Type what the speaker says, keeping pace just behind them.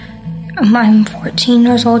I'm 14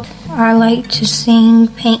 years old. I like to sing,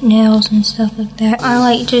 paint nails, and stuff like that. I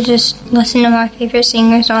like to just listen to my favorite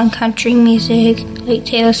singers on country music, like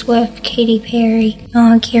Taylor Swift, Katy Perry,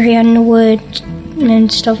 Carrie Underwood,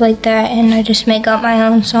 and stuff like that. And I just make up my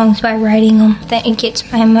own songs by writing them. That it gets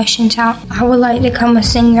my emotions out. I would like to become a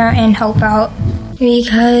singer and help out.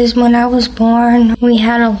 Because when I was born, we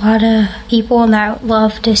had a lot of people that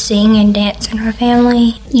loved to sing and dance in our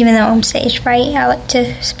family. Even though I'm stage fright, I like to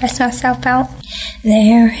express myself out.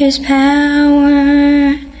 There is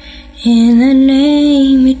power in the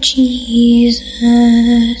name of Jesus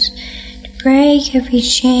to break every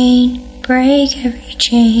chain, break every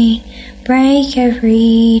chain, break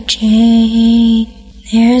every chain.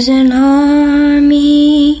 There's an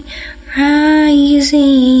army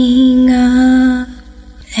rising up.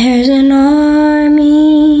 There's an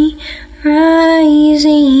army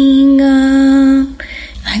rising up.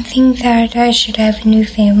 I think that I should have a new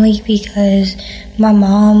family because my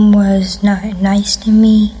mom was not nice to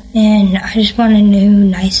me, and I just want a new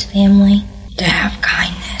nice family to have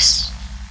kindness.